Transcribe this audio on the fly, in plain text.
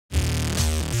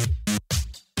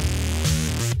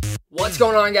What's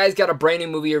going on, guys? Got a brand new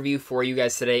movie review for you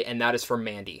guys today, and that is for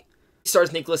Mandy. It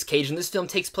stars Nicolas Cage, and this film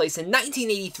takes place in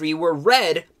 1983, where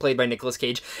Red, played by Nicolas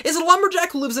Cage, is a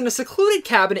lumberjack who lives in a secluded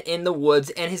cabin in the woods,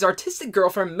 and his artistic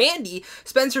girlfriend, Mandy,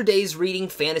 spends her days reading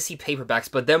fantasy paperbacks,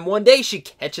 but then one day she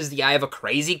catches the eye of a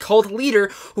crazy cult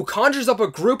leader who conjures up a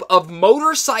group of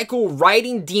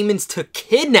motorcycle-riding demons to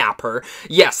kidnap her.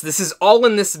 Yes, this is all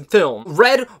in this film.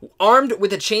 Red, armed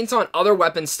with a chainsaw and other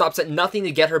weapons, stops at nothing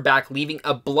to get her back, leaving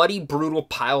a bloody, brutal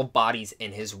pile of bodies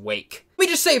in his wake. Let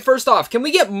me just say, first off, can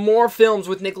we get more films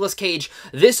with Nicolas Cage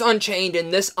this unchained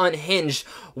and this unhinged,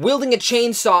 wielding a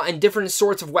chainsaw and different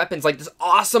sorts of weapons, like this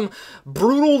awesome,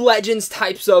 brutal legends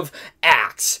types of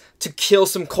acts to kill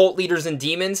some cult leaders and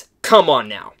demons? Come on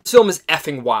now. This film is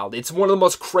effing wild. It's one of the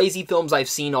most crazy films I've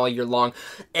seen all year long,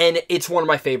 and it's one of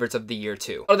my favorites of the year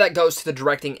too. A lot of that goes to the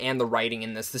directing and the writing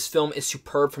in this. This film is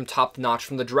superb from top to notch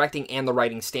from the directing and the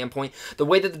writing standpoint. The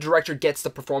way that the director gets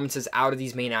the performances out of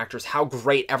these main actors, how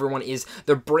great everyone is,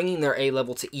 they're bringing their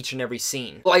A-level to each and every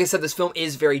scene. Like I said, this film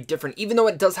is very different. Even though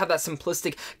it does have that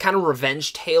simplistic kind of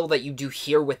revenge tale that you do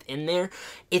hear within there,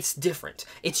 it's different.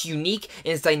 It's unique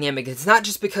and it's dynamic. It's not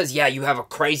just because, yeah, you have a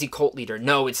crazy cult leader.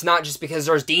 No, it's not just because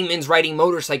there's demons riding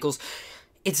motorcycles.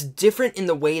 It's different in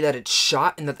the way that it's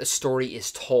shot and that the story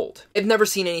is told. I've never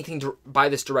seen anything by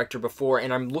this director before,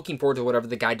 and I'm looking forward to whatever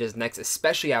the guy does next,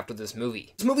 especially after this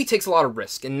movie. This movie takes a lot of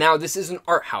risk, and now this is an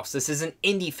art house. This is an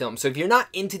indie film, so if you're not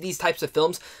into these types of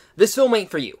films, this film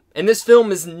ain't for you. And this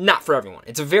film is not for everyone.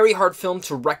 It's a very hard film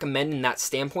to recommend in that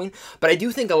standpoint, but I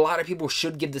do think a lot of people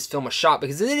should give this film a shot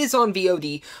because it is on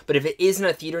VOD, but if it is in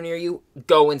a theater near you,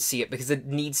 go and see it because it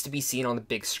needs to be seen on the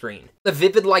big screen. The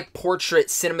vivid, like, portrait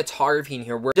cinematography in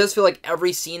here, where it does feel like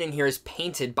every scene in here is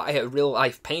painted by a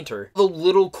real-life painter. The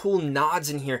little cool nods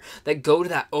in here that go to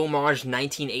that homage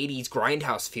 1980s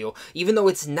grindhouse feel. Even though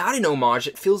it's not an homage,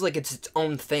 it feels like it's its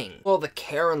own thing. All the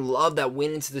care and love that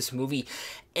went into this movie,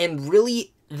 and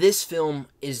really, this film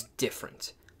is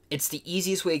different. It's the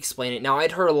easiest way to explain it. Now,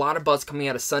 I'd heard a lot of buzz coming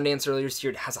out of Sundance earlier this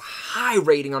year. It has a high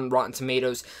rating on Rotten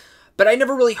Tomatoes, but I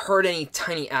never really heard any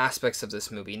tiny aspects of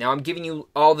this movie. Now, I'm giving you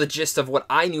all the gist of what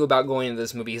I knew about going into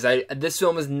this movie, because this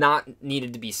film is not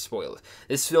needed to be spoiled.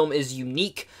 This film is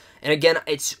unique. And again,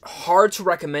 it's hard to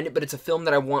recommend it, but it's a film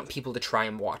that I want people to try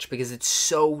and watch because it's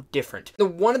so different.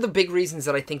 One of the big reasons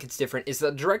that I think it's different is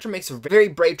that the director makes a very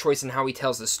brave choice in how he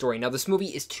tells this story. Now, this movie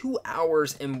is 2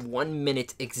 hours and 1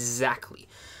 minute exactly.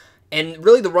 And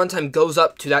really, the runtime goes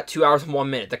up to that 2 hours and 1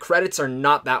 minute. The credits are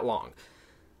not that long.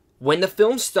 When the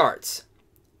film starts,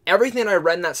 everything I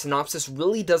read in that synopsis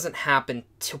really doesn't happen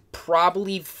till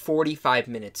probably 45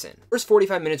 minutes in. The first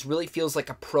 45 minutes really feels like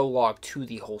a prologue to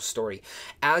the whole story.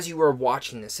 As you are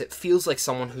watching this, it feels like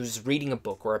someone who's reading a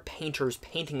book or a painter is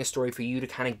painting a story for you to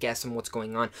kind of guess on what's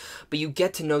going on. But you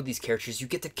get to know these characters. You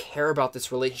get to care about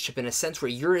this relationship in a sense where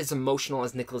you're as emotional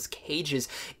as Nicolas Cage is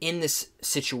in this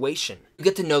situation. You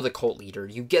get to know the cult leader.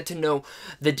 You get to know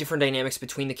the different dynamics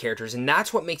between the characters. And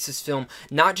that's what makes this film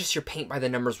not just your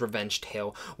paint-by-the-numbers revenge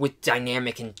tale with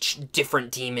dynamic and different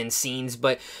demon scenes,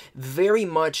 but very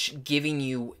much giving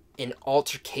you an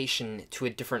altercation to a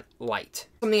different light.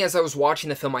 Something as I was watching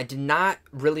the film, I did not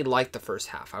really like the first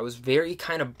half. I was very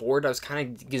kind of bored. I was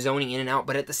kind of zoning in and out,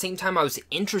 but at the same time, I was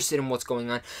interested in what's going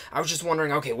on. I was just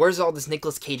wondering, okay, where's all this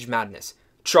Nicolas Cage madness?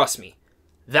 Trust me,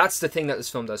 that's the thing that this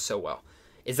film does so well,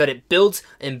 is that it builds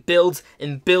and builds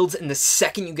and builds, and the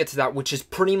second you get to that, which is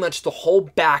pretty much the whole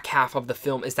back half of the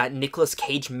film, is that Nicolas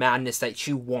Cage madness that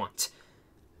you want.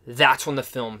 That's when the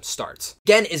film starts.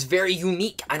 Again, is very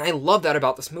unique, and I love that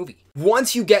about this movie.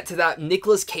 Once you get to that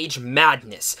Nicolas Cage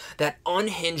madness, that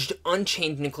unhinged,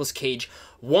 unchained Nicolas Cage,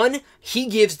 one, he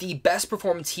gives the best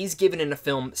performance he's given in a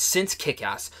film since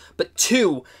Kick-Ass, but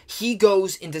two, he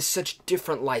goes into such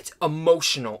different lights.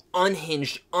 Emotional,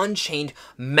 unhinged, unchained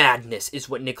madness is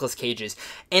what Nicolas Cage is.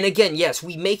 And again, yes,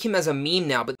 we make him as a meme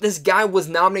now, but this guy was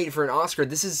nominated for an Oscar.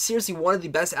 This is seriously one of the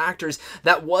best actors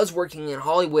that was working in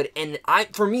Hollywood, and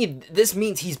for me, this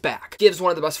means he's back. Gives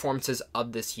one of the best performances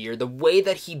of this year. The way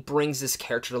that he brings this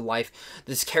character to life,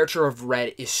 this character of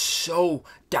Red, is so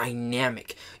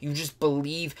dynamic. You just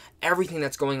believe everything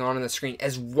that's going on the screen,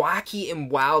 as wacky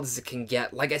and wild as it can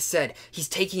get. Like I said, he's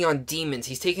taking on demons,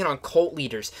 he's taking on cult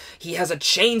leaders, he has a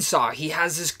chainsaw, he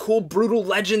has this cool brutal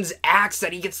legends axe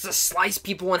that he gets to slice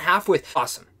people in half with.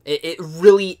 Awesome. It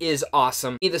really is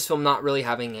awesome. This film not really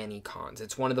having any cons.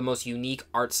 It's one of the most unique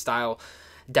art style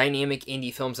dynamic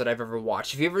indie films that I've ever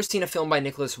watched. If you've ever seen a film by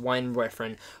Nicholas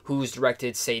Weinrefn, who's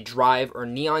directed, say, Drive or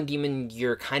Neon Demon,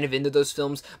 you're kind of into those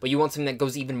films, but you want something that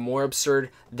goes even more absurd,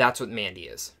 that's what Mandy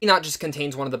is. It not just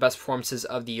contains one of the best performances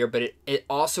of the year, but it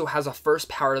also has a first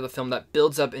part of the film that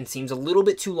builds up and seems a little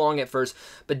bit too long at first,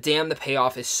 but damn, the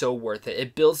payoff is so worth it.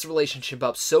 It builds the relationship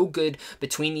up so good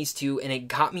between these two, and it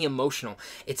got me emotional.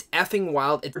 It's effing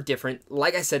wild, it's different.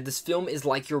 Like I said, this film is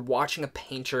like you're watching a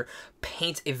painter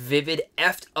paint a vivid,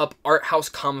 effed up art house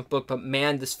comic book, but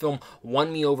man, this film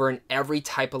won me over in every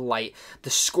type of light. The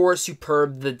score is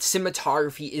superb, the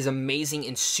cinematography is amazing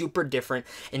and super different,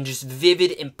 and just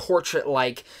vivid and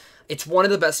portrait-like. It's one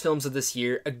of the best films of this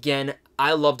year. Again,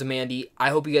 I loved Mandy. I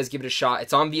hope you guys give it a shot.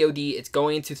 It's on VOD. It's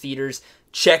going into theaters.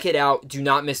 Check it out. Do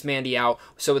not miss Mandy out.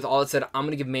 So with all that said, I'm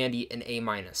going to give Mandy an A-.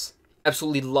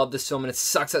 Absolutely love this film, and it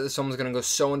sucks that this film is going to go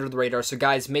so under the radar. So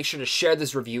guys, make sure to share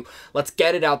this review. Let's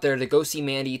get it out there to go see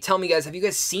Mandy. Tell me, guys, have you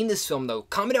guys seen this film, though?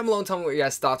 Comment down below and tell me what your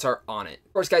guys' thoughts are on it.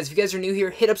 Of course, guys, if you guys are new here,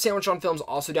 hit up Sandwich on Films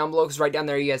also down below, because right down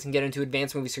there you guys can get into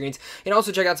advanced movie screens and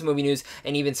also check out some movie news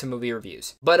and even some movie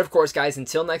reviews. But of course, guys,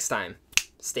 until next time,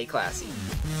 stay classy.